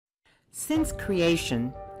Since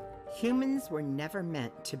creation, humans were never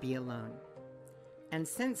meant to be alone. And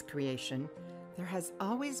since creation, there has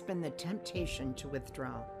always been the temptation to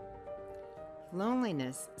withdraw.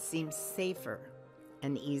 Loneliness seems safer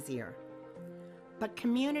and easier. But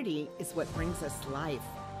community is what brings us life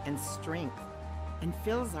and strength and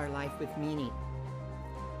fills our life with meaning.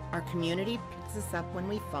 Our community picks us up when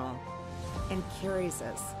we fall and carries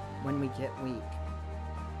us when we get weak.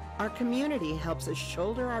 Our community helps us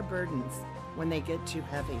shoulder our burdens when they get too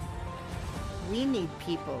heavy. We need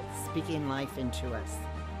people speaking life into us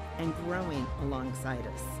and growing alongside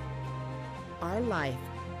us. Our life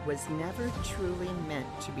was never truly meant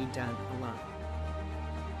to be done alone.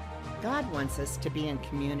 God wants us to be in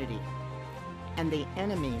community, and the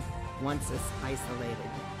enemy wants us isolated.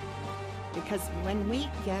 Because when we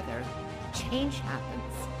gather, change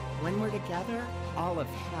happens. When we're together, all of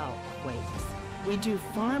hell quakes. We do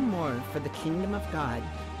far more for the kingdom of God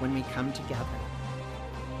when we come together.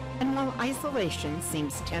 And while isolation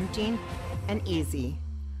seems tempting and easy,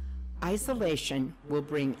 isolation will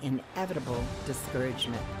bring inevitable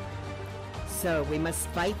discouragement. So we must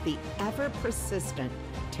fight the ever-persistent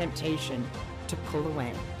temptation to pull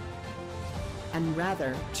away, and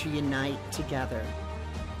rather to unite together.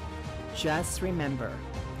 Just remember,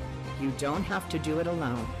 you don't have to do it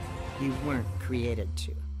alone. You weren't created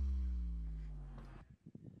to.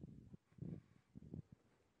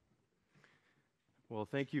 Well,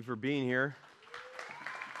 thank you for being here.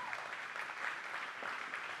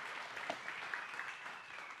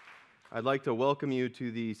 I'd like to welcome you to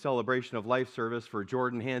the Celebration of Life service for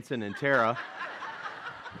Jordan, Hansen, and Tara.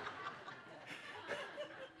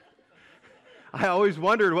 I always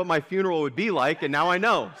wondered what my funeral would be like, and now I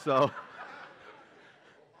know, so.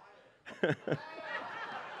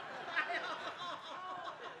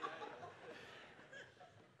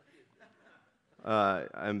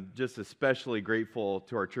 I'm just especially grateful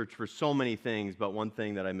to our church for so many things, but one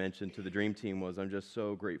thing that I mentioned to the Dream Team was I'm just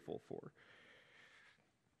so grateful for.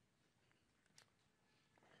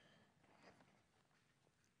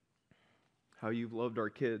 How you've loved our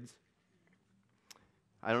kids.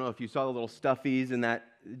 I don't know if you saw the little stuffies and that,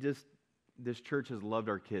 just this church has loved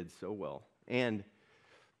our kids so well. And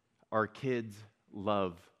our kids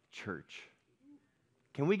love church.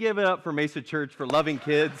 Can we give it up for Mesa Church for loving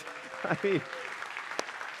kids? I mean,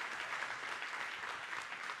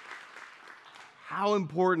 how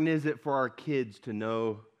important is it for our kids to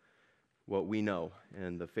know what we know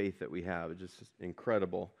and the faith that we have? It's just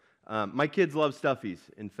incredible. My kids love stuffies.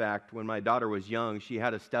 In fact, when my daughter was young, she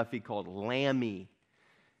had a stuffie called Lammy.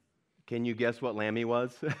 Can you guess what Lammy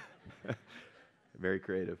was? Very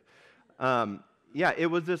creative. Yeah, it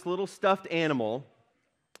was this little stuffed animal.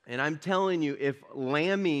 And I'm telling you, if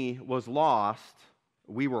Lammy was lost,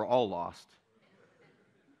 we were all lost.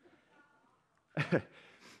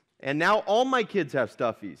 And now all my kids have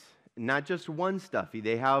stuffies. Not just one stuffie.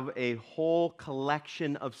 They have a whole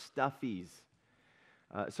collection of stuffies.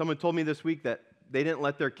 Someone told me this week that they didn't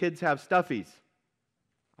let their kids have stuffies.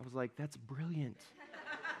 I was like, that's brilliant.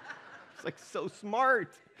 It's like so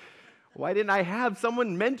smart. Why didn't I have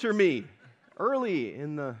someone mentor me early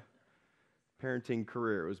in the parenting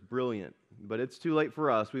career? It was brilliant. But it's too late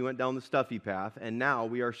for us. We went down the stuffy path, and now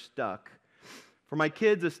we are stuck. For my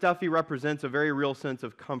kids, a stuffie represents a very real sense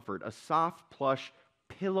of comfort, a soft, plush,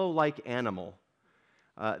 pillow-like animal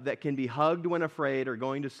that can be hugged when afraid or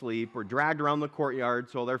going to sleep or dragged around the courtyard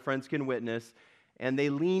so their friends can witness, and they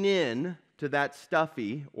lean in to that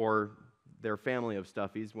stuffie or their family of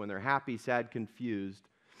stuffies when they're happy, sad, confused,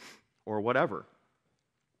 or whatever.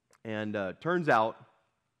 And turns out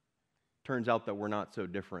that we're not so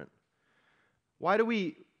different. Why do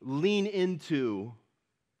we lean into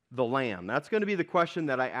the Lamb? That's going to be the question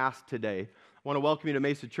that I asked today. I want to welcome you to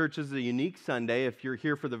Mesa Church. This is a unique Sunday. If you're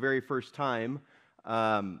here for the very first time,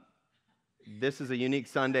 this is a unique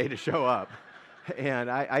Sunday to show up. And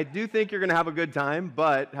I do think you're going to have a good time,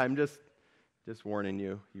 but I'm just warning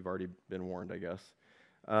you. You've already been warned, I guess.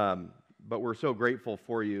 But we're so grateful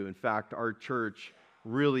for you. In fact, our church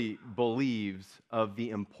really believes of the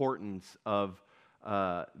importance of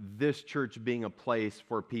this church being a place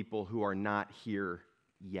for people who are not here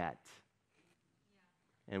yet.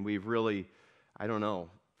 Yeah. And we've really,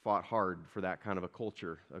 fought hard for that kind of a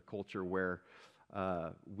culture where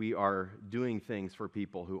we are doing things for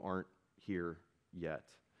people who aren't here yet.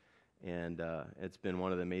 And it's been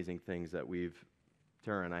one of the amazing things that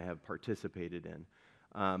Tara and I have participated in.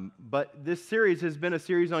 But this series has been a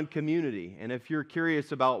series on community. And if you're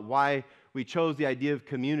curious about why we chose the idea of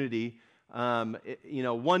community,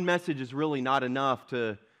 one message is really not enough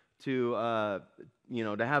to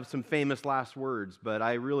to have some famous last words, but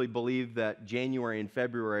I really believe that January and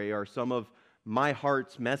February are some of my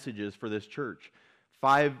heart's messages for this church.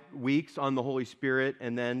 5 weeks on the Holy Spirit,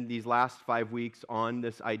 and then these last 5 weeks on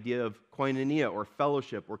this idea of koinonia, or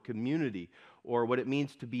fellowship, or community, or what it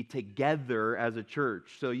means to be together as a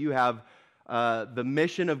church. So you have the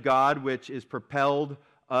mission of God, which is propelled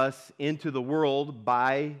us into the world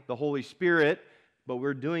by the Holy Spirit, but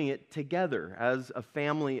we're doing it together as a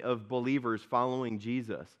family of believers following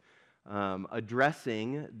Jesus,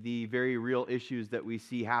 addressing the very real issues that we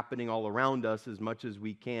see happening all around us as much as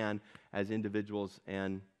we can as individuals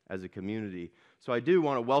and as a community. So I do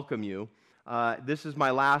want to welcome you. This is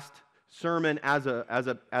my last sermon as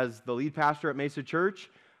the lead pastor at Mesa Church,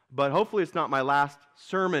 but hopefully it's not my last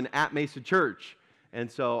sermon at Mesa Church. And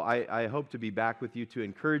so I hope to be back with you to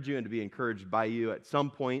encourage you and to be encouraged by you at some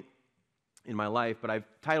point in my life. But I've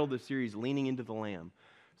titled this series, Leaning into the Lamb.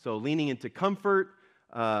 So leaning into comfort,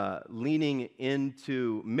 leaning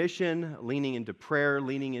into mission, leaning into prayer,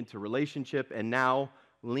 leaning into relationship, and now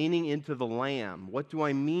leaning into the Lamb. What do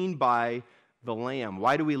I mean by the Lamb?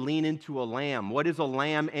 Why do we lean into a lamb? What is a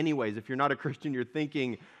lamb anyways? If you're not a Christian, you're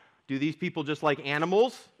thinking, do these people just like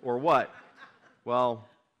animals or what? Well,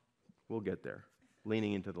 we'll get there.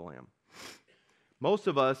 Leaning into the Lamb. Most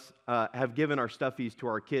of us have given our stuffies to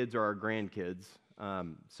our kids or our grandkids,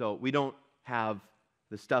 so we don't have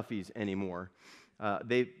the stuffies anymore.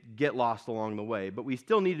 They get lost along the way, but we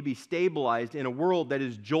still need to be stabilized in a world that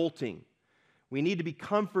is jolting. We need to be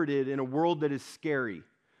comforted in a world that is scary.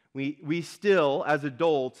 We still, as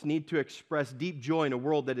adults, need to express deep joy in a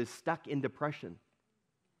world that is stuck in depression.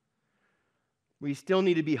 We still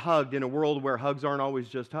need to be hugged in a world where hugs aren't always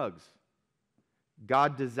just hugs.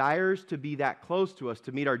 God desires to be that close to us,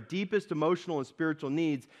 to meet our deepest emotional and spiritual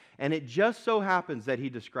needs, and it just so happens that he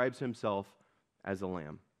describes himself as a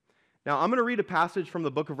lamb. Now, I'm going to read a passage from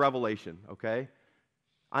the book of Revelation, okay?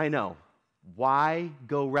 I know. Why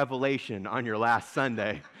go Revelation on your last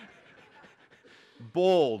Sunday?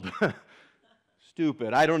 Bold.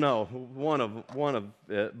 Stupid. I don't know. One of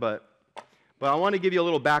it, but I want to give you a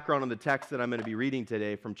little background on the text that I'm going to be reading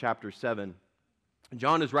today from chapter 7.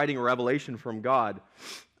 John is writing a revelation from God.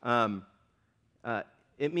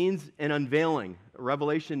 It means an unveiling.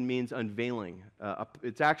 Revelation means unveiling.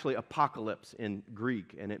 It's actually apocalypse in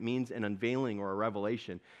Greek, and it means an unveiling or a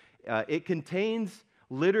revelation. It contains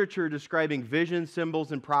literature describing visions,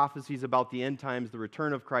 symbols, and prophecies about the end times, the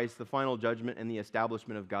return of Christ, the final judgment, and the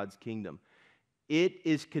establishment of God's kingdom. It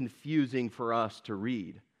is confusing for us to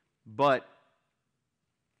read, but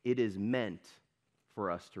it is meant for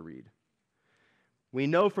us to read. We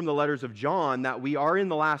know from the letters of John that we are in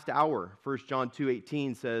the last hour. 1 John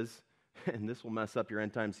 2:18 says, and this will mess up your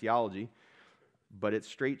end times theology, but it's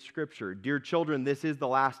straight scripture. Dear children, this is the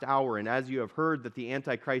last hour, and as you have heard that the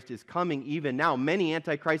Antichrist is coming, even now, many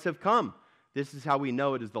Antichrists have come. This is how we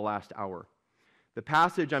know it is the last hour. The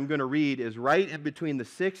passage I'm going to read is right in between the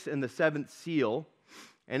 6th and the 7th seal,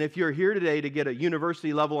 and if you're here today to get a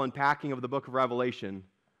university level unpacking of the book of Revelation,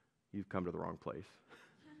 you've come to the wrong place.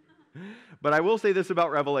 But I will say this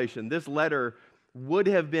about Revelation. This letter would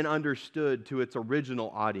have been understood to its original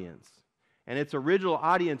audience. And its original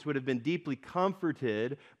audience would have been deeply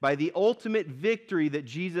comforted by the ultimate victory that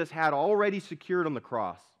Jesus had already secured on the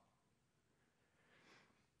cross.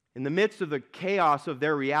 In the midst of the chaos of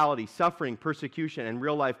their reality, suffering, persecution, and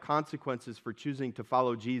real-life consequences for choosing to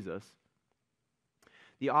follow Jesus,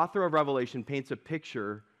 the author of Revelation paints a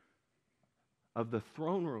picture of the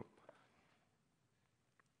throne room.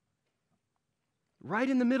 Right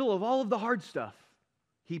in the middle of all of the hard stuff,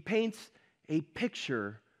 he paints a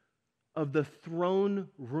picture of the throne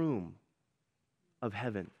room of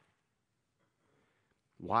heaven.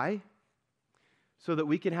 Why? So that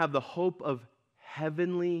we can have the hope of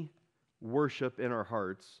heavenly worship in our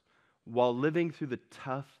hearts while living through the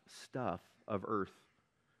tough stuff of earth.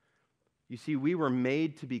 You see, we were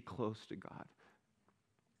made to be close to God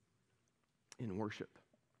in worship.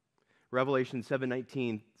 Revelation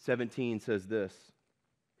 17 says this.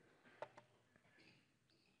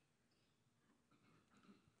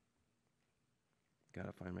 Got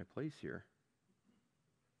to find my place here.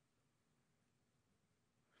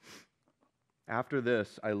 After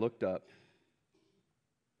this, I looked up,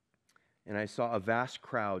 and I saw a vast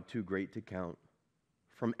crowd too great to count,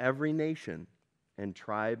 from every nation and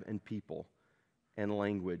tribe and people and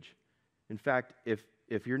language. In fact,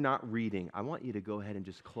 if you're not reading, I want you to go ahead and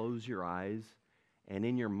just close your eyes and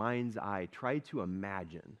in your mind's eye, try to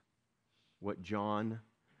imagine what John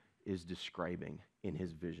is describing in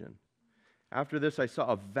his vision. After this, I saw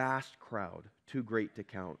a vast crowd, too great to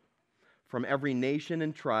count, from every nation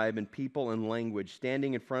and tribe and people and language,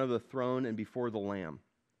 standing in front of the throne and before the Lamb.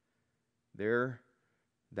 There,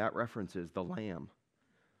 that references the Lamb.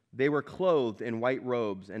 They were clothed in white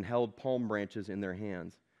robes and held palm branches in their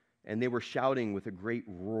hands, and they were shouting with a great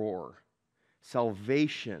roar,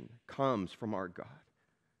 "Salvation comes from our God,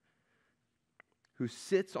 who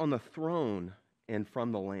sits on the throne and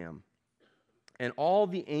from the Lamb." And all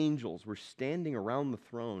the angels were standing around the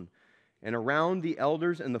throne and around the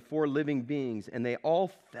elders and the four living beings, and they all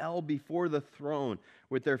fell before the throne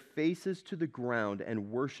with their faces to the ground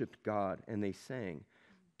and worshiped God. And they sang,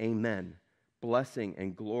 "Amen. Blessing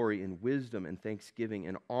and glory and wisdom and thanksgiving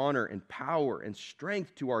and honor and power and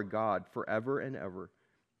strength to our God forever and ever.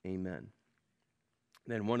 Amen."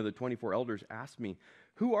 Then one of the 24 elders asked me,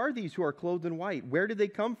 "Who are these who are clothed in white? Where did they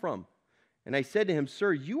come from?" And I said to him,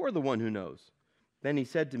 "Sir, you are the one who knows." Then he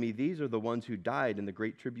said to me, "These are the ones who died in the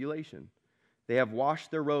great tribulation. They have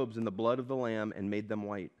washed their robes in the blood of the Lamb and made them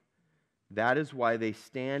white. That is why they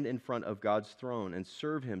stand in front of God's throne and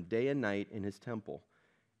serve him day and night in his temple.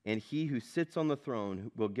 And he who sits on the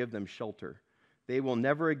throne will give them shelter. They will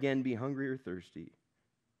never again be hungry or thirsty.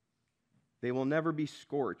 They will never be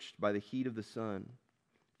scorched by the heat of the sun,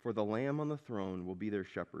 for the Lamb on the throne will be their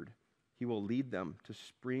shepherd. He will lead them to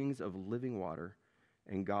springs of living water,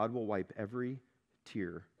 and God will wipe every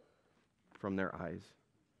tear from their eyes."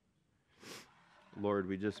 Lord,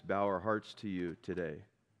 we just bow our hearts to you today,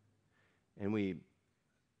 and we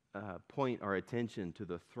point our attention to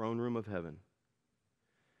the throne room of heaven,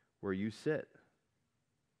 where you sit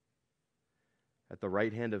at the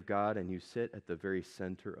right hand of God, and you sit at the very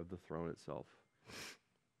center of the throne itself.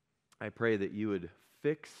 I pray that you would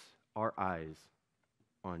fix our eyes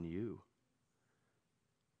on you.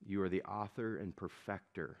 You are the author and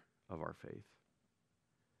perfecter of our faith.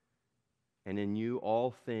 And in you all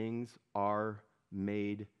things are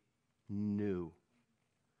made new.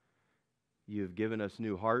 You have given us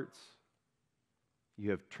new hearts. You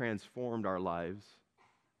have transformed our lives.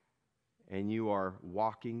 And you are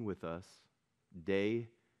walking with us day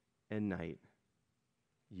and night.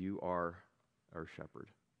 You are our shepherd.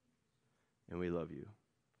 And we love you.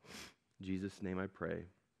 In Jesus' name I pray.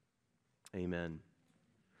 Amen.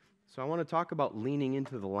 So I want to talk about leaning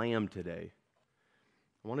into the Lamb today.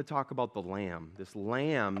 I want to talk about the Lamb, this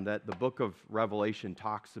Lamb that the book of Revelation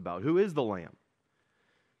talks about. Who is the Lamb?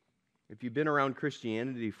 If you've been around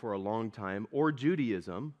Christianity for a long time, or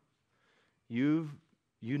Judaism, you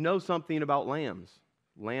know something about lambs.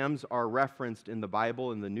 Lambs are referenced in the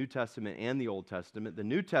Bible, in the New Testament and the Old Testament. The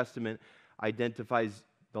New Testament identifies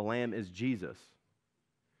the Lamb as Jesus.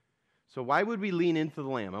 So why would we lean into the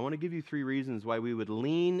Lamb? I want to give you 3 reasons why we would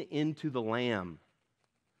lean into the Lamb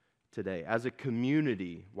today. As a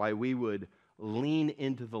community, why we would lean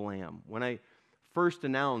into the Lamb. When I first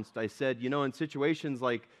announced, I said, in situations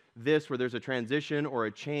like this where there's a transition or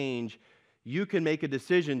a change, you can make a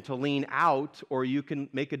decision to lean out or you can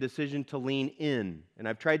make a decision to lean in. And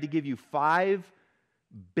I've tried to give you 5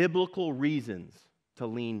 biblical reasons to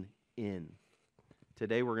lean in.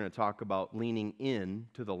 Today we're going to talk about leaning in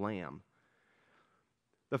to the Lamb.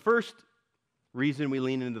 The first reason we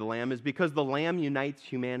lean into the Lamb is because the Lamb unites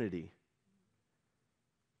humanity.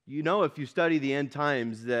 If you study the end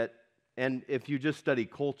times and if you just study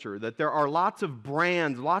culture, that there are lots of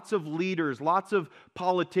brands, lots of leaders, lots of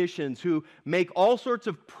politicians who make all sorts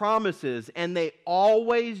of promises, and they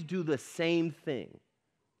always do the same thing.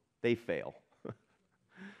 They fail.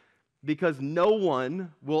 Because no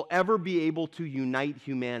one will ever be able to unite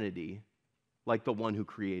humanity like the one who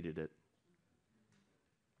created it.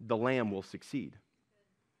 The Lamb will succeed.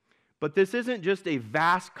 But this isn't just a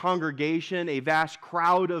vast congregation, a vast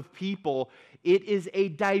crowd of people. It is a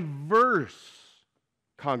diverse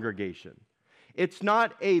congregation. It's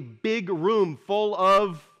not a big room full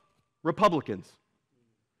of Republicans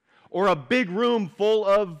or a big room full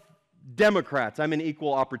of Democrats. I'm an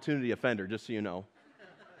equal opportunity offender, just so you know.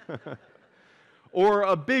 Or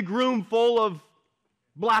a big room full of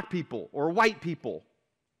black people or white people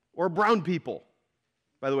or brown people.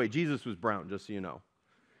 By the way, Jesus was brown, just so you know.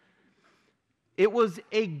 It was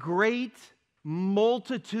a great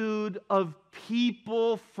multitude of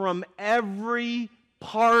people from every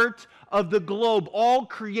part of the globe, all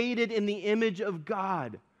created in the image of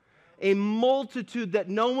God. A multitude that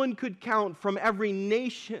no one could count from every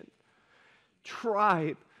nation,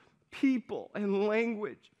 tribe, people, and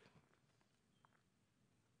language.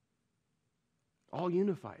 All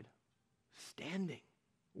unified, standing,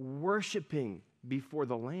 worshiping before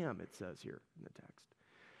the Lamb, it says here in the text.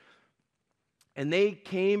 And they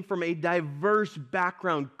came from a diverse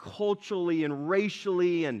background, culturally and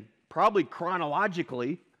racially and probably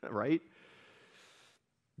chronologically, right?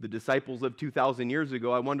 the disciples of 2,000 years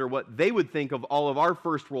ago, I wonder what they would think of all of our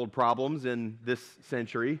first world problems in this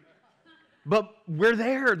century. But we're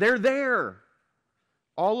there. They're there.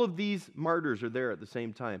 All of these martyrs are there at the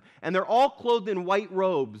same time. And they're all clothed in white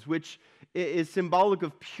robes, which is symbolic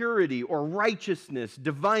of purity or righteousness,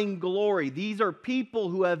 divine glory. These are people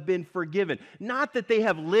who have been forgiven. Not that they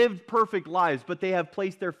have lived perfect lives, but they have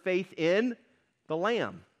placed their faith in the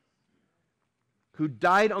Lamb, who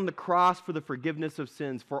died on the cross for the forgiveness of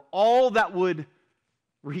sins, for all that would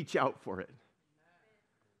reach out for it.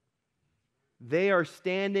 They are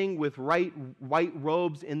standing with white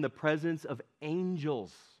robes in the presence of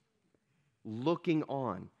angels, looking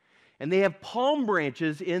on. And they have palm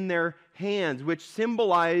branches in their hands, which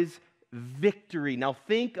symbolize victory. Now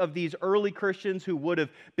think of these early Christians who would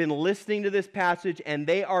have been listening to this passage, and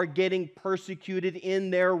they are getting persecuted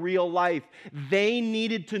in their real life. They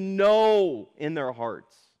needed to know in their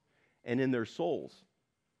hearts and in their souls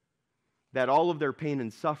that all of their pain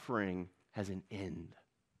and suffering has an end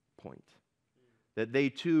point. That they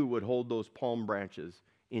too would hold those palm branches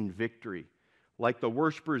in victory, like the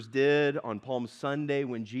worshipers did on Palm Sunday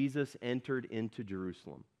when Jesus entered into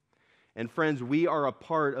Jerusalem. And friends, we are a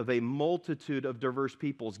part of a multitude of diverse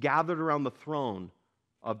peoples gathered around the throne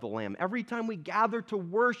of the Lamb. Every time we gather to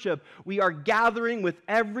worship, we are gathering with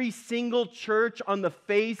every single church on the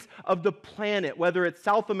face of the planet, whether it's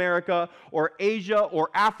South America or Asia or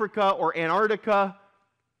Africa or Antarctica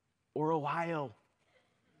or Ohio.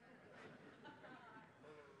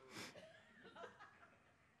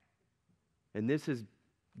 And this has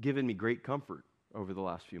given me great comfort over the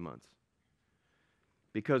last few months,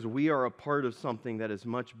 because we are a part of something that is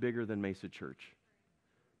much bigger than Mesa Church.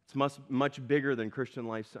 It's much bigger than Christian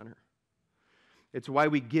Life Center. It's why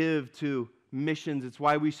we give to missions. It's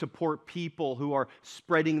why we support people who are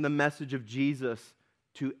spreading the message of Jesus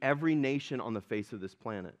to every nation on the face of this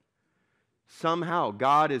planet. Somehow,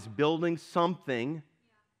 God is building something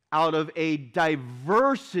out of a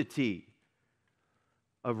diversity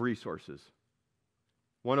of resources.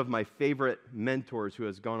 One of my favorite mentors who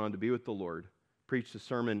has gone on to be with the Lord preached a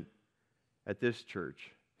sermon at this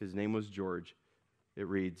church. His name was George. It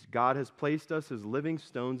reads, "God has placed us as living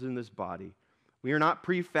stones in this body. We are not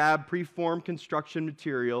prefab, preformed construction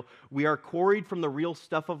material. We are quarried from the real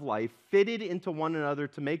stuff of life, fitted into one another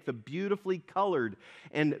to make the beautifully colored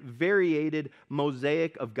and variated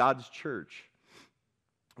mosaic of God's church.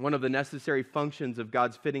 One of the necessary functions of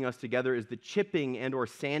God's fitting us together is the chipping and or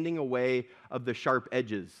sanding away of the sharp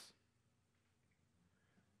edges."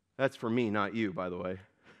 That's for me, not you, by the way.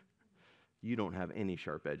 You don't have any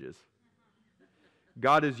sharp edges.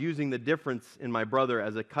 God is using the difference in my brother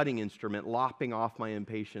as a cutting instrument, lopping off my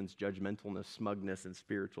impatience, judgmentalness, smugness, and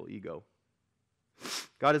spiritual ego.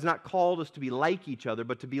 God has not called us to be like each other,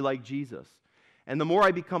 but to be like Jesus. And the more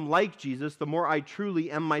I become like Jesus, the more I truly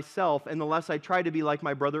am myself, and the less I try to be like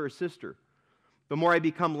my brother or sister. The more I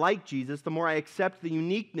become like Jesus, the more I accept the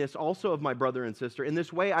uniqueness also of my brother and sister. In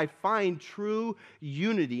this way, I find true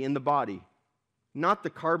unity in the body, not the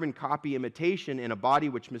carbon copy imitation in a body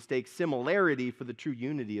which mistakes similarity for the true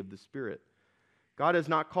unity of the Spirit. God has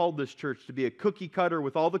not called this church to be a cookie cutter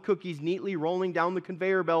with all the cookies neatly rolling down the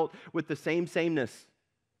conveyor belt with the same sameness.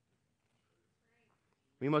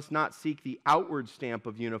 We must not seek the outward stamp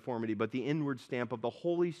of uniformity, but the inward stamp of the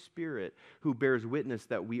Holy Spirit who bears witness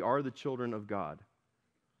that we are the children of God.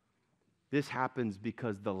 This happens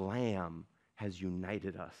because the Lamb has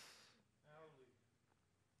united us.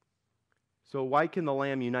 So why can the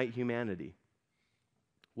Lamb unite humanity?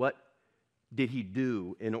 What did he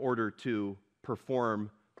do in order to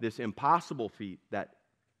perform this impossible feat that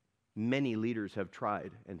many leaders have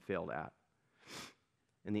tried and failed at?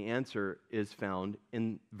 And the answer is found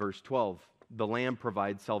in verse 12. The Lamb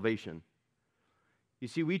provides salvation. You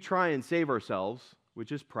see, we try and save ourselves,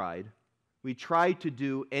 which is pride. We try to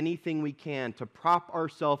do anything we can to prop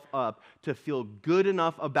ourselves up, to feel good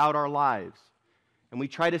enough about our lives. And we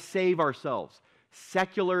try to save ourselves.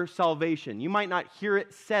 Secular salvation. You might not hear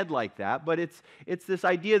it said like that, but it's this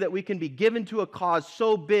idea that we can be given to a cause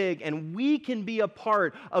so big and we can be a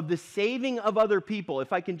part of the saving of other people.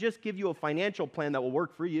 If I can just give you a financial plan that will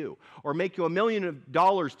work for you, or make you $1 million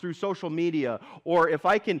through social media, or if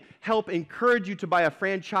I can help encourage you to buy a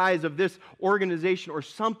franchise of this organization or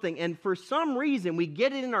something, and for some reason we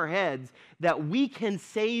get it in our heads that we can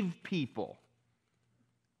save people.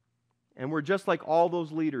 And we're just like all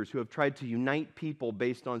those leaders who have tried to unite people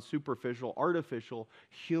based on superficial, artificial,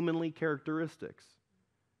 humanly characteristics.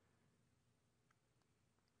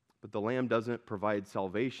 But the Lamb doesn't provide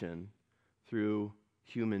salvation through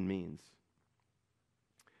human means.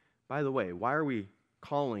 By the way, why are we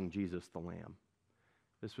calling Jesus the Lamb?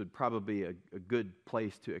 This would probably be a good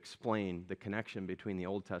place to explain the connection between the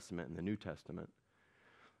Old Testament and the New Testament.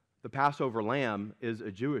 The Passover lamb is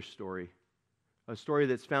a Jewish story, a story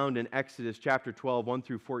that's found in Exodus chapter 12, 1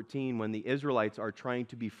 through 14, when the Israelites are trying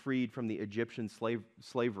to be freed from the Egyptian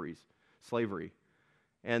slavery.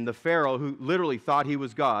 And the Pharaoh, who literally thought he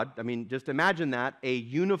was God, I mean, just imagine that, a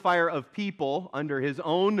unifier of people under his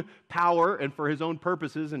own power and for his own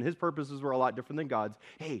purposes, and his purposes were a lot different than God's.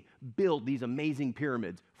 Hey, build these amazing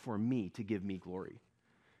pyramids for me to give me glory.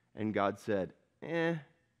 And God said,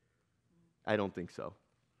 I don't think so.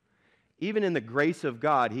 Even in the grace of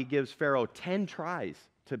God, he gives Pharaoh 10 tries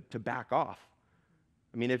to back off.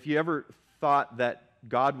 I mean, if you ever thought that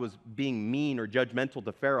God was being mean or judgmental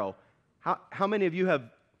to Pharaoh, how many of you have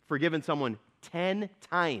forgiven someone 10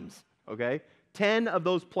 times, okay? 10 of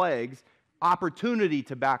those plagues, opportunity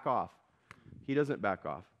to back off. He doesn't back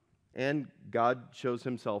off. And God shows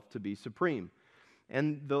himself to be supreme.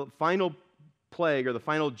 And the final plague or the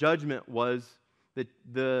final judgment was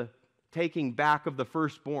the taking back of the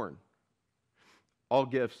firstborn. All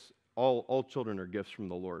gifts, all children are gifts from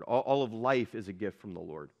the Lord. All of life is a gift from the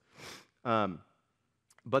Lord.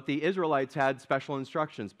 But the Israelites had special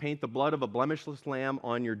instructions. Paint the blood of a blemishless lamb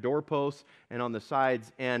on your doorposts and on the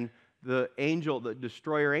sides. And the angel, the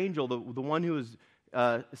destroyer angel, the one who was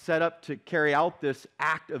set up to carry out this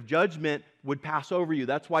act of judgment would pass over you.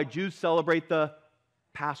 That's why Jews celebrate the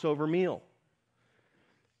Passover meal.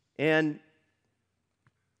 And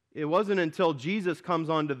it wasn't until Jesus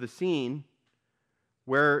comes onto the scene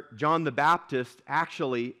where John the Baptist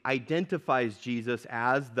actually identifies Jesus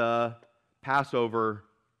as the Passover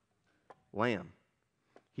lamb.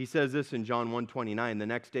 He says this in John 1:29. The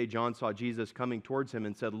next day John saw Jesus coming towards him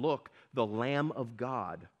and said, "Look, the Lamb of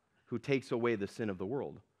God who takes away the sin of the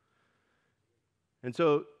world." And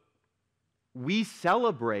so we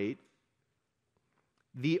celebrate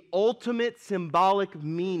the ultimate symbolic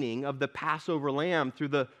meaning of the Passover lamb through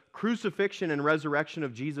the crucifixion and resurrection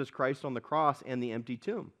of Jesus Christ on the cross and the empty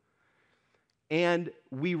tomb. And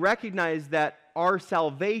we recognize that our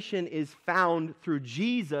salvation is found through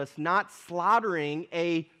Jesus not slaughtering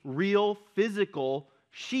a real physical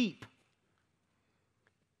sheep.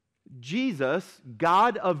 Jesus,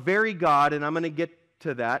 God of very God, and I'm going to get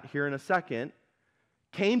to that here in a second,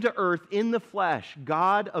 came to earth in the flesh,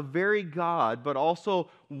 God of very God, but also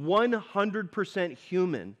 100%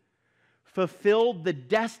 human, fulfilled the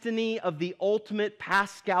destiny of the ultimate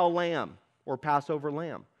Paschal lamb or Passover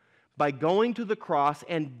lamb by going to the cross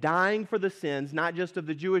and dying for the sins, not just of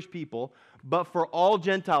the Jewish people, but for all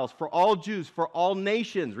Gentiles, for all Jews, for all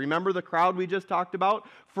nations. Remember the crowd we just talked about?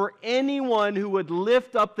 For anyone who would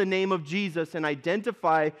lift up the name of Jesus and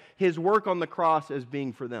identify his work on the cross as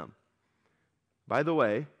being for them. By the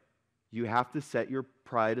way, you have to set your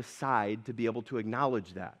pride aside to be able to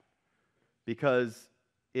acknowledge that, because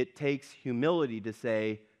it takes humility to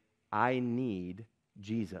say, I need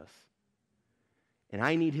Jesus. And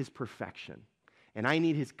I need his perfection. And I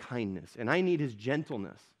need his kindness. And I need his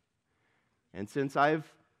gentleness. And since I've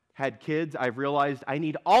had kids, I've realized I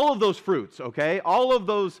need all of those fruits, okay? All of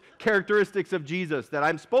those characteristics of Jesus that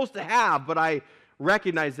I'm supposed to have, but I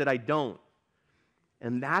recognize that I don't.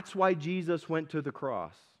 And that's why Jesus went to the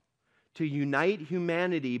cross, to unite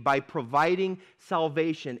humanity by providing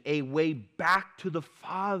salvation, a way back to the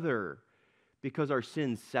Father, because our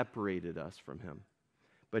sins separated us from him.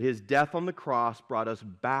 But his death on the cross brought us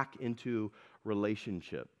back into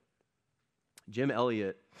relationship. Jim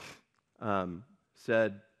Elliot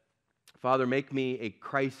said, "Father, make me a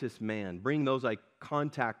crisis man. Bring those I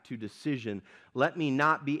contact to decision. Let me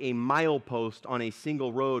not be a milepost on a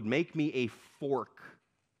single road. Make me a fork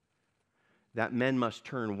that men must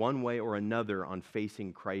turn one way or another on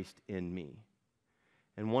facing Christ in me."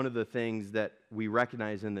 And one of the things that we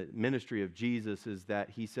recognize in the ministry of Jesus is that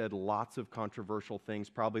he said lots of controversial things.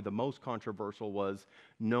 Probably the most controversial was,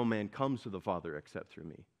 "No man comes to the Father except through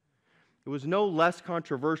me." It was no less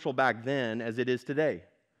controversial back then as it is today.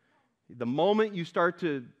 The moment you start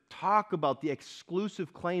to talk about the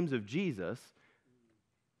exclusive claims of Jesus,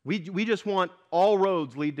 we just want all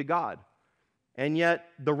roads lead to God. And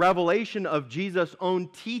yet the revelation of Jesus' own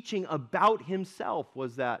teaching about himself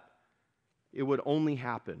was that it would only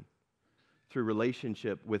happen through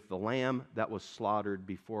relationship with the Lamb that was slaughtered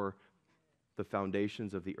before the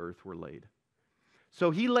foundations of the earth were laid.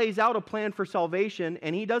 So he lays out a plan for salvation,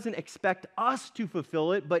 and he doesn't expect us to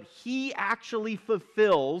fulfill it, but he actually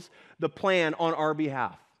fulfills the plan on our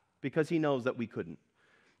behalf because he knows that we couldn't.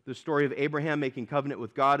 The story of Abraham making covenant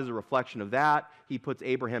with God is a reflection of that. He puts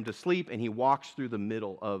Abraham to sleep, and he walks through the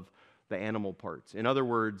middle of the animal parts. In other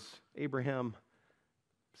words, Abraham,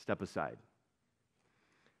 step aside.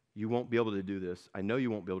 you won't be able to do this. I know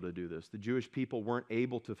you won't be able to do this. The Jewish people weren't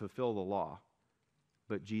able to fulfill the law,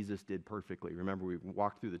 but Jesus did perfectly. Remember, we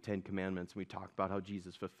walked through the 10 Commandments, and we talked about how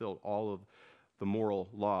Jesus fulfilled all of the moral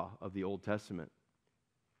law of the Old Testament.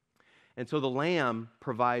 And so the Lamb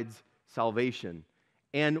provides salvation.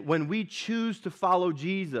 And when we choose to follow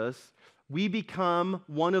Jesus, we become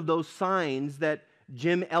one of those signs that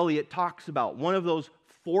Jim Elliot talks about, one of those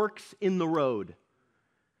forks in the road.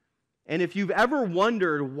 And if you've ever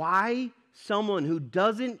wondered why someone who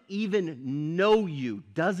doesn't even know you,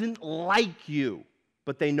 doesn't like you,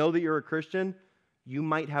 but they know that you're a Christian, you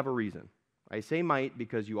might have a reason. I say might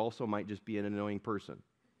because you also might just be an annoying person.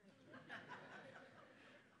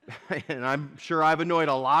 And I'm sure I've annoyed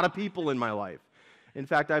a lot of people in my life. In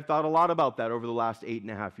fact, I've thought a lot about that over the last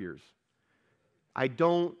 8.5 years. I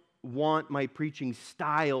don't want my preaching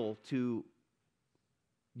style to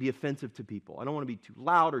be offensive to people. I don't want to be too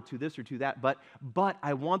loud or too this or too that, but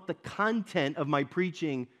I want the content of my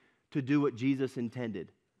preaching to do what Jesus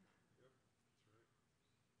intended.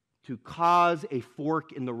 To cause a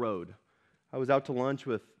fork in the road. I was out to lunch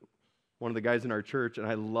with one of the guys in our church, and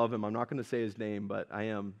I love him. I'm not going to say his name, but I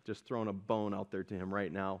am just throwing a bone out there to him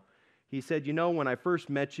right now. He said, you know, when I first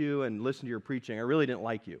met you and listened to your preaching, I really didn't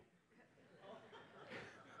like you.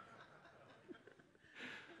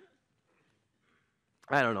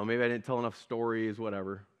 I don't know, maybe I didn't tell enough stories,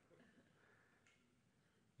 whatever.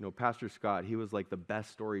 You know, Pastor Scott, he was like the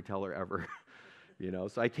best storyteller ever. You know,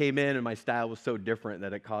 so I came in and my style was so different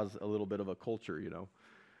that it caused a little bit of a culture, you know.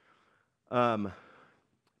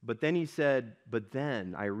 But then he said, but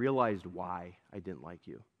then I realized why I didn't like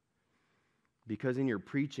you. Because in your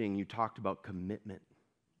preaching, you talked about commitment.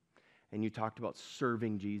 And you talked about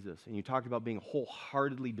serving Jesus. And you talked about being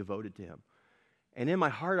wholeheartedly devoted to him. And in my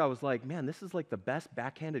heart, I was like, man, this is like the best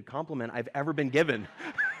backhanded compliment I've ever been given.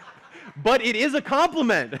 But it is a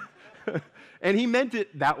compliment. And he meant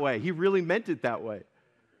it that way. He really meant it that way.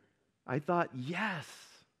 I thought, yes.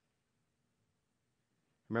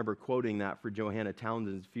 I remember quoting that for Johanna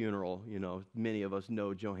Townsend's funeral. You know, many of us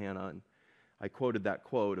know Johanna. And I quoted that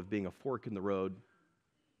quote of being a fork in the road.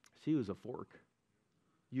 She was a fork.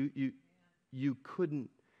 You couldn't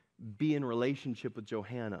be in relationship with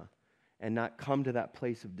Johanna and not come to that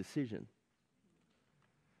place of decision.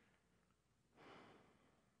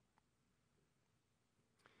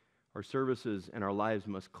 Our services and our lives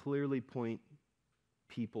must clearly point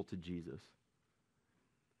people to Jesus.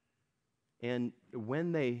 And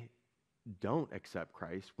when they don't accept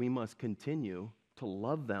Christ, we must continue to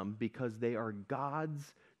love them because they are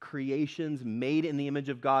God's creations made in the image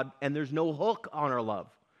of God, and there's no hook on our love.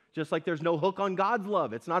 Just like there's no hook on God's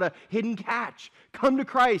love. It's not a hidden catch. Come to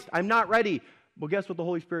Christ. I'm not ready. Well, guess what the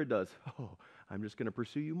Holy Spirit does? Oh, I'm just going to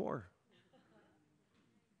pursue you more.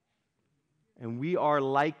 And we are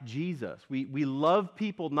like Jesus. We love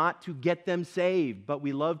people not to get them saved, but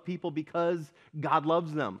we love people because God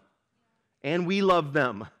loves them. And we love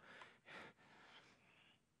them.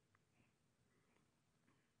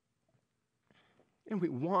 And we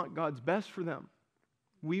want God's best for them.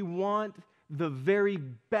 We want the very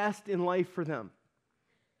best in life for them.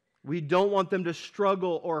 We don't want them to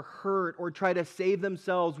struggle or hurt or try to save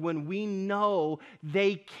themselves when we know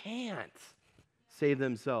they can't save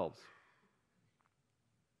themselves.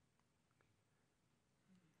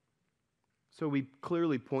 So we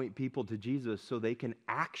clearly point people to Jesus so they can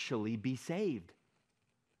actually be saved.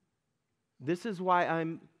 This is why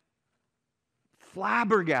I'm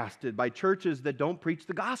flabbergasted by churches that don't preach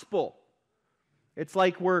the gospel. It's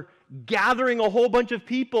like we're gathering a whole bunch of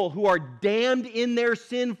people who are damned in their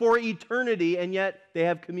sin for eternity, and yet they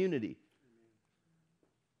have community.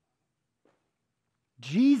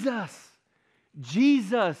 Jesus is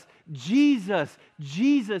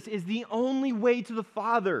the only way to the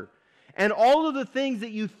Father. And all of the things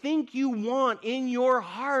that you think you want in your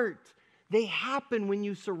heart, they happen when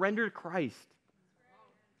you surrender to Christ.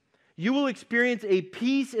 You will experience a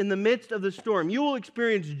peace in the midst of the storm. You will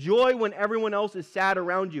experience joy when everyone else is sad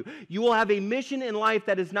around you. You will have a mission in life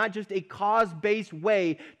that is not just a cause-based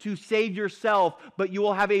way to save yourself, but you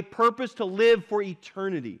will have a purpose to live for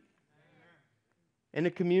eternity. And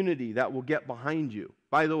a community that will get behind you.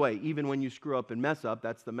 By the way, even when you screw up and mess up,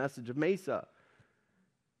 that's the message of Mesa.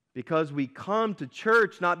 Because we come to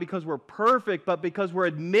church not because we're perfect, but because we're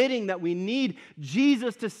admitting that we need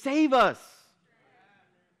Jesus to save us.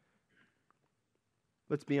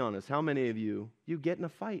 Let's be honest, how many of you get in a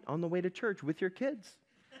fight on the way to church with your kids?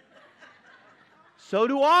 So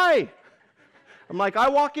do I. I'm like, I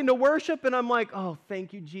walk into worship and I'm like, oh,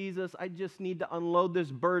 thank you, Jesus. I just need to unload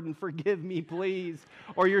this burden. Forgive me, please.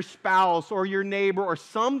 Or your spouse or your neighbor or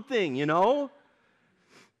something, you know?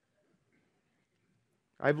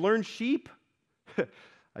 I've learned sheep,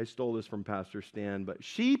 I stole this from Pastor Stan, but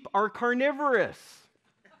sheep are carnivorous.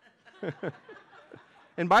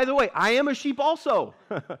 And by the way, I am a sheep also.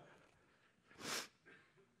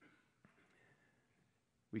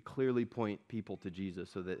 We clearly point people to Jesus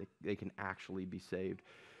so that they can actually be saved.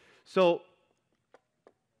 So,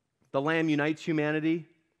 the Lamb unites humanity,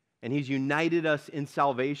 and He's united us in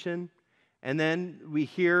salvation. And then we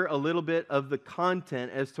hear a little bit of the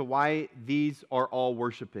content as to why these are all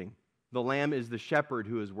worshiping. The Lamb is the shepherd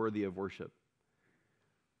who is worthy of worship.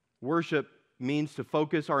 Worship means to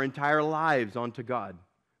focus our entire lives onto God.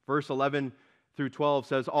 Verse 11 through 12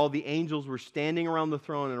 says, all the angels were standing around the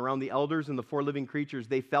throne and around the elders and the four living creatures.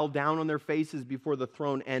 They fell down on their faces before the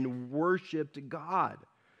throne and worshiped God.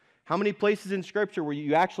 How many places in Scripture where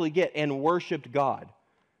you actually get and worshiped God?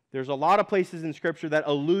 There's a lot of places in Scripture that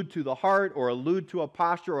allude to the heart or allude to a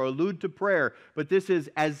posture or allude to prayer, but this is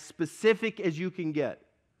as specific as you can get.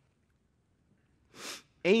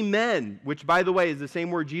 Amen, which by the way is the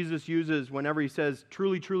same word Jesus uses whenever He says,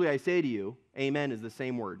 truly, truly I say to you. Amen is the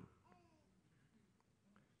same word.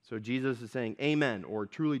 So Jesus is saying amen, or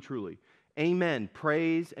truly, truly. Amen.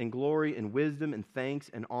 Praise and glory and wisdom and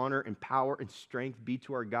thanks and honor and power and strength be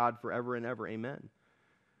to our God forever and ever. Amen.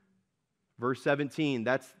 Verse 17,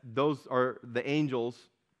 those are the angels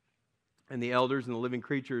and the elders and the living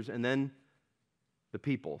creatures, and then the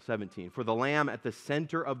people, 17. For the Lamb at the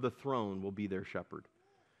center of the throne will be their shepherd.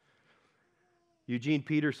 Eugene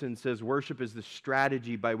Peterson says, worship is the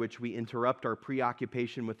strategy by which we interrupt our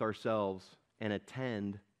preoccupation with ourselves and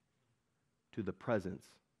attend to the presence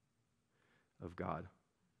of God.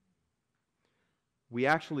 We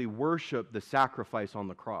actually worship the sacrifice on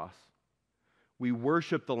the cross. We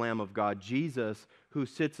worship the Lamb of God, Jesus, who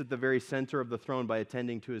sits at the very center of the throne by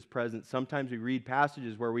attending to His presence. Sometimes we read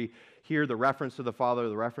passages where we hear the reference to the Father,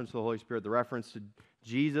 the reference to the Holy Spirit, the reference to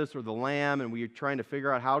Jesus or the Lamb, and we're trying to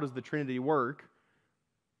figure out how does the Trinity work.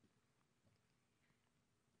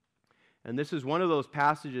 And this is one of those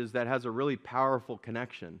passages that has a really powerful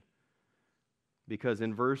connection. Because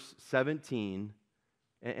in verse 17,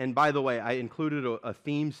 and by the way, I included a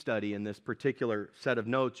theme study in this particular set of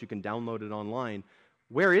notes. You can download it online.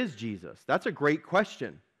 Where is Jesus? That's a great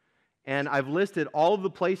question. And I've listed all of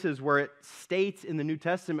the places where it states in the New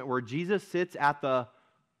Testament where Jesus sits at the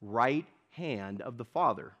right hand of the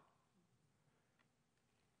Father.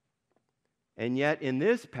 And yet in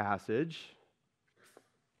this passage,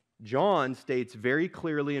 John states very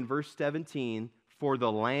clearly in verse 17, for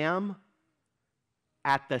the Lamb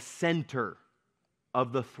at the center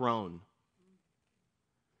of the throne.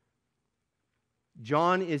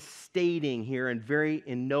 John is stating here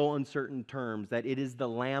in no uncertain terms that it is the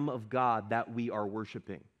Lamb of God that we are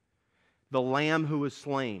worshiping. The Lamb who was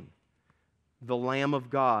slain. The Lamb of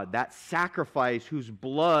God. That sacrifice whose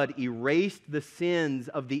blood erased the sins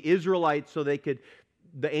of the Israelites so the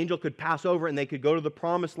angel could pass over and they could go to the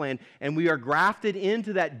promised land. And we are grafted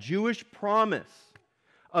into that Jewish promise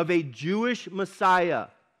of a Jewish Messiah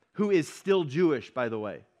who is still Jewish, by the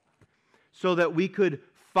way, so that we could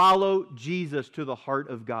follow Jesus to the heart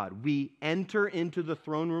of God. We enter into the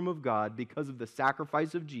throne room of God because of the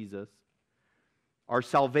sacrifice of Jesus, our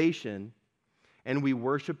salvation, and we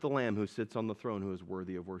worship the Lamb who sits on the throne who is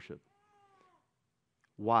worthy of worship.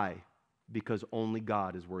 Why? Because only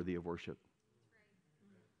God is worthy of worship.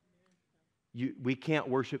 We can't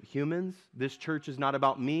worship humans. This church is not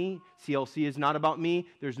about me. CLC is not about me.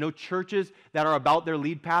 There's no churches that are about their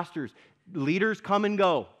lead pastors. Leaders come and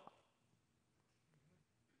go.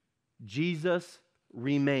 Jesus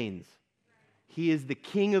remains. He is the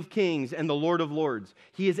King of Kings and the Lord of Lords.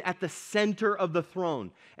 He is at the center of the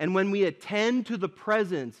throne. And when we attend to the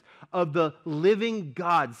presence of the living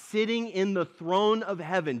God sitting in the throne of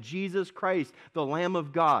heaven, Jesus Christ, the Lamb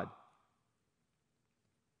of God,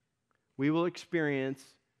 we will experience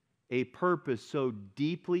a purpose so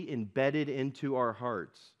deeply embedded into our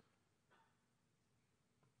hearts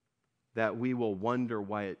that we will wonder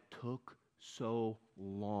why it took so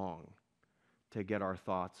long to get our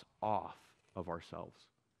thoughts off of ourselves.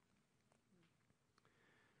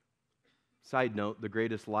 Side note, the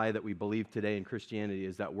greatest lie that we believe today in Christianity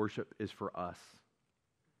is that worship is for us.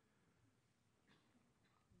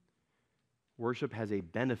 Worship has a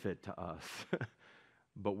benefit to us.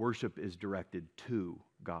 But worship is directed to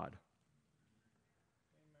God.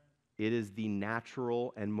 It is the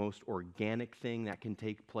natural and most organic thing that can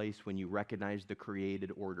take place when you recognize the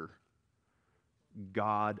created order.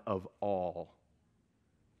 God of all.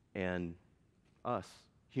 And us,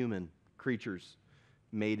 human creatures,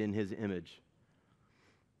 made in His image.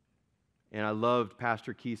 And I loved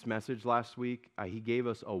Pastor Keith's message last week. He gave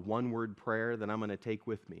us a one-word prayer that I'm going to take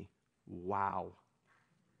with me. Wow.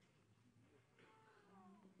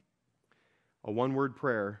 A one-word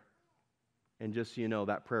prayer, and just so you know,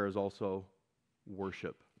 that prayer is also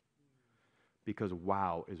worship. Because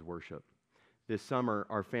wow is worship. This summer,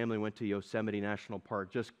 our family went to Yosemite National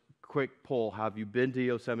Park. Just quick poll, have you been to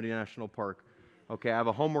Yosemite National Park? Okay, I have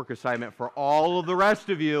a homework assignment for all of the rest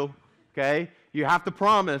of you. Okay? You have to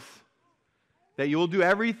promise that you will do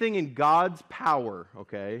everything in God's power,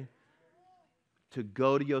 okay, to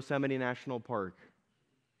go to Yosemite National Park.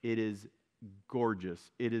 It is gorgeous.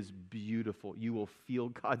 It is beautiful. You will feel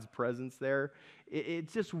God's presence there.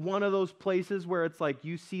 It's just one of those places where it's like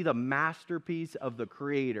you see the masterpiece of the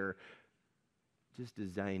Creator just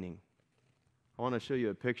designing. I want to show you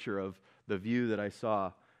a picture of the view that I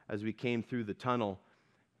saw as we came through the tunnel.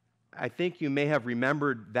 I think you may have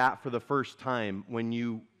remembered that for the first time when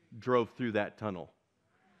you drove through that tunnel.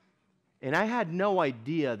 And I had no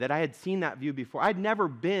idea that I had seen that view before. I'd never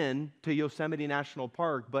been to Yosemite National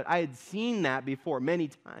Park, but I had seen that before many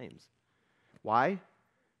times. Why?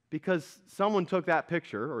 Because someone took that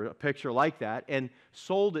picture, or a picture like that, and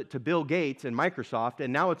sold it to Bill Gates and Microsoft,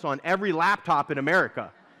 and now it's on every laptop in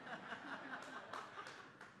America.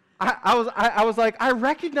 I was like, I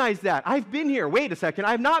recognize that. I've been here. Wait a second,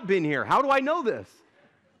 I've not been here. How do I know this?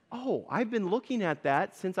 Oh, I've been looking at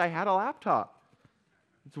that since I had a laptop.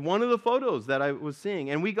 It's one of the photos that I was seeing.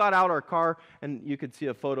 And we got out our car, and you could see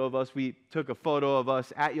a photo of us. We took a photo of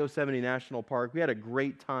us at Yosemite National Park. We had a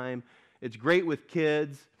great time. It's great with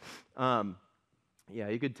kids. Yeah,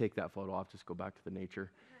 you could take that photo off. Just go back to the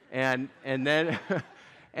nature. And then,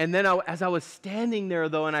 as I was standing there,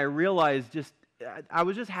 though, and I realized I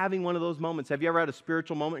was just having one of those moments. Have you ever had a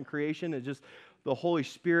spiritual moment in creation? It's just the Holy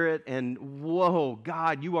Spirit, and whoa,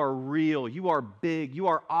 God, you are real. You are big. You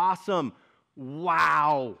are awesome.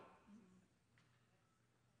 Wow.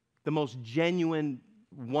 The most genuine,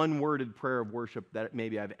 one-worded prayer of worship that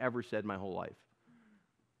maybe I've ever said my whole life.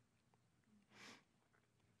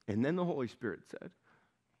 And then the Holy Spirit said,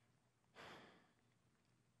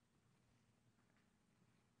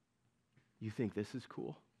 "You think this is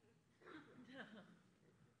cool?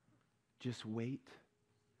 Just wait.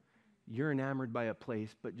 You're enamored by a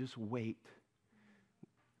place, but just wait.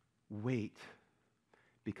 Wait,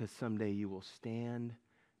 because someday you will stand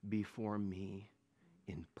before me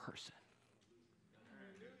in person."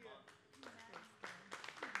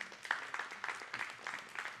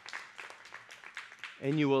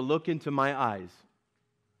 And you will look into my eyes,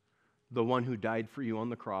 the one who died for you on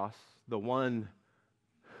the cross, the one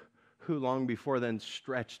who long before then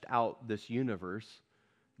stretched out this universe,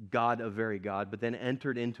 God of very God, but then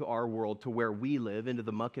entered into our world to where we live, into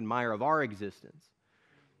the muck and mire of our existence,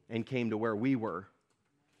 and came to where we were.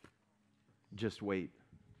 Just wait.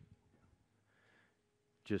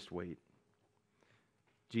 Just wait.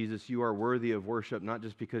 Jesus, you are worthy of worship, not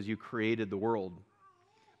just because you created the world,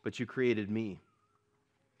 but you created me.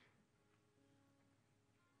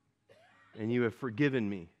 And you have forgiven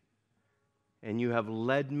me. And you have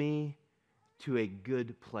led me to a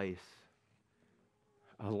good place.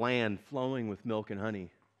 A land flowing with milk and honey,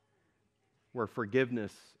 where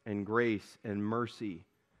forgiveness and grace and mercy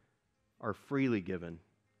are freely given,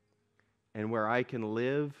 and where I can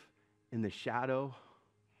live in the shadow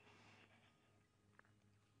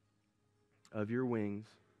of your wings,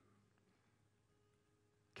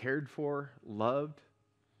 cared for, loved,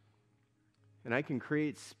 and I can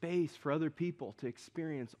create space for other people to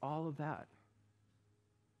experience all of that.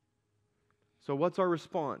 So what's our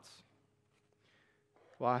response?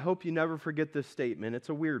 Well, I hope you never forget this statement. It's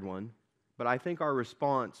a weird one, but I think our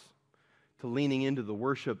response to leaning into the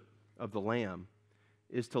worship of the Lamb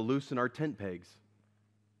is to loosen our tent pegs.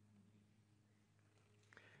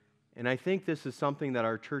 And I think this is something that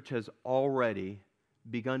our church has already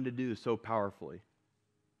begun to do so powerfully.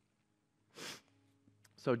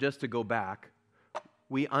 So just to go back,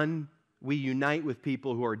 we unite with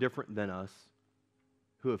people who are different than us,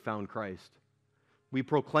 who have found Christ. We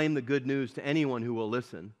proclaim the good news to anyone who will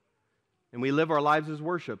listen. And we live our lives as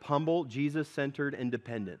worship, humble, Jesus-centered, and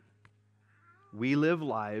dependent. We live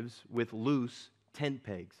lives with loose tent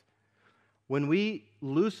pegs. When we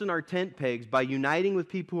loosen our tent pegs by uniting with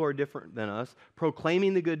people who are different than us,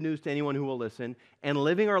 proclaiming the good news to anyone who will listen, and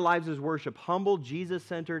living our lives as worship, humble,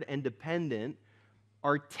 Jesus-centered, and dependent,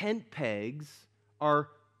 our tent pegs, our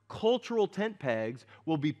cultural tent pegs,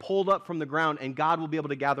 will be pulled up from the ground, and God will be able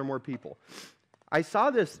to gather more people. I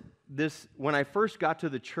saw this when I first got to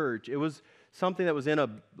the church. It was something that was in a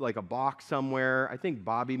box somewhere. I think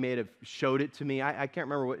Bobby may have showed it to me. I can't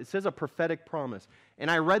remember what it says. A prophetic promise.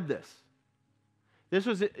 And I read this. This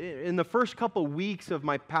was in the first couple weeks of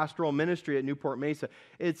my pastoral ministry at Newport Mesa.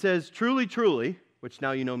 It says, truly, truly, which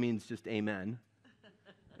now you know means just amen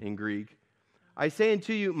in Greek. I say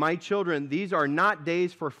unto you, my children, these are not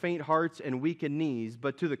days for faint hearts and weakened knees,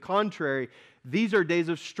 but to the contrary, these are days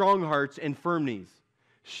of strong hearts and firm knees.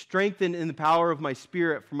 Strengthened in the power of my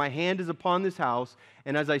Spirit, for my hand is upon this house,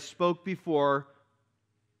 and as I spoke before,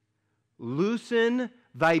 loosen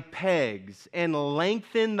thy pegs and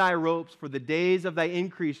lengthen thy ropes, for the days of thy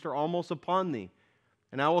increase are almost upon thee.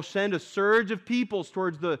 And I will send a surge of peoples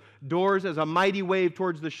towards the doors as a mighty wave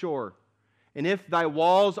towards the shore. And if thy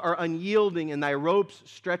walls are unyielding and thy ropes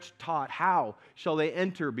stretched taut, how shall they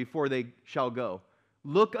enter before they shall go?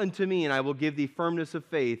 Look unto me, and I will give thee firmness of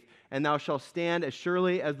faith, and thou shalt stand as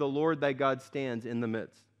surely as the Lord thy God stands in the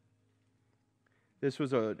midst. This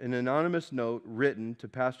was an anonymous note written to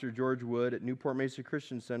Pastor George Wood at Newport Mesa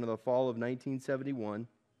Christian Center in the fall of 1971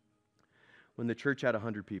 when the church had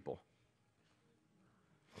 100 people.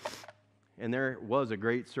 And there was a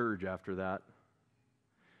great surge after that.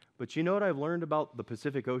 But you know what I've learned about the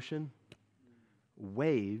Pacific Ocean?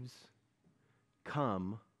 Waves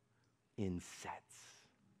come in sets.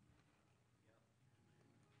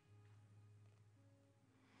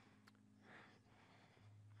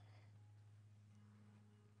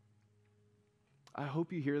 I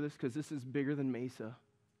hope you hear this because this is bigger than Mesa.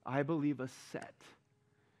 I believe a set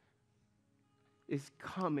is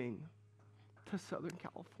coming to Southern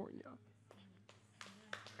California.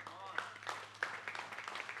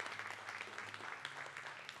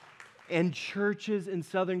 And churches in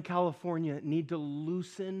Southern California need to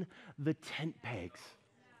loosen the tent pegs.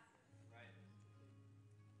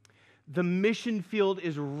 The mission field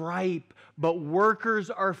is ripe, but workers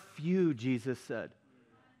are few, Jesus said.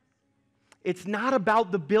 It's not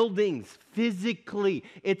about the buildings physically.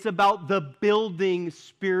 It's about the building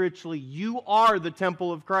spiritually. You are the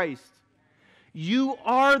temple of Christ. You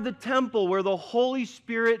are the temple where the Holy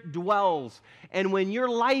Spirit dwells. And when your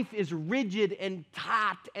life is rigid and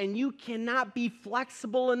taut and you cannot be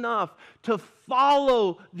flexible enough to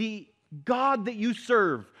follow the God that you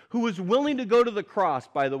serve, who was willing to go to the cross,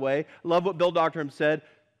 by the way. Love what Bill Doctrum said.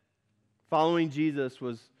 Following Jesus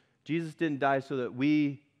didn't die so that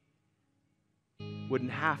we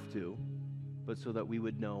wouldn't have to, but so that we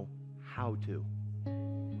would know how to.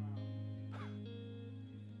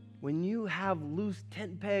 When you have loose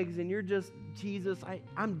tent pegs and you're just, Jesus,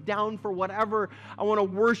 I'm down for whatever. I want to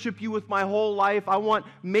worship you with my whole life. I want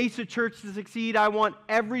Mesa Church to succeed. I want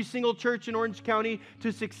every single church in Orange County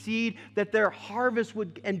to succeed, that their harvest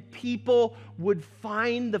and people would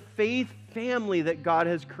find the faith family that God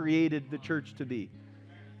has created the church to be.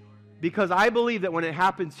 Because I believe that when it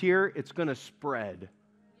happens here, it's going to spread.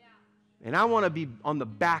 And I want to be on the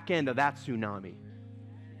back end of that tsunami.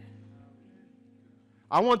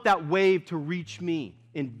 I want that wave to reach me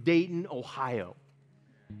in Dayton, Ohio.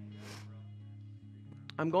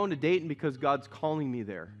 I'm going to Dayton because God's calling me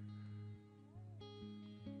there.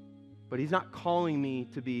 But He's not calling me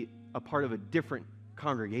to be a part of a different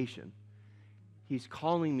congregation. He's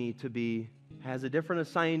calling me to has a different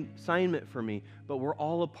assignment for me, but we're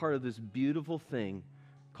all a part of this beautiful thing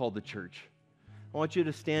called the church. I want you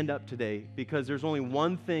to stand up today because there's only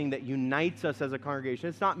one thing that unites us as a congregation.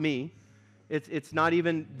 It's not me. It's not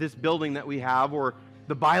even this building that we have or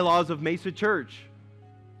the bylaws of Mesa Church.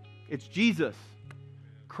 It's Jesus,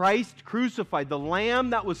 Christ crucified, the Lamb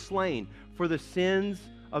that was slain for the sins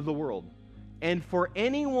of the world. And for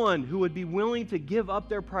anyone who would be willing to give up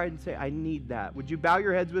their pride and say, I need that. Would you bow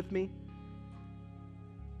your heads with me?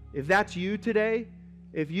 If that's you today,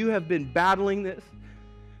 if you have been battling this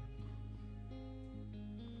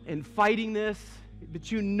and fighting this,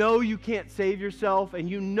 but you know you can't save yourself and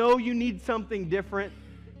you know you need something different,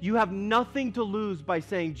 you have nothing to lose by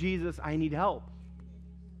saying, Jesus, I need help.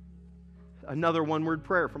 Another one-word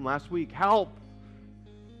prayer from last week. Help.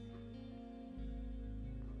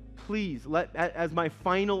 Please, as my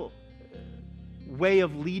final way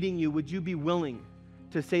of leading you, would you be willing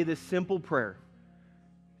to say this simple prayer?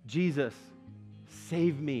 Jesus,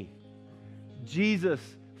 save me. Jesus,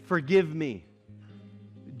 forgive me.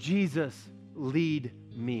 Jesus, lead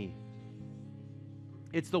me.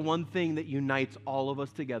 It's the one thing that unites all of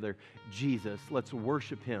us together. Jesus, let's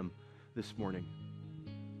worship Him this morning.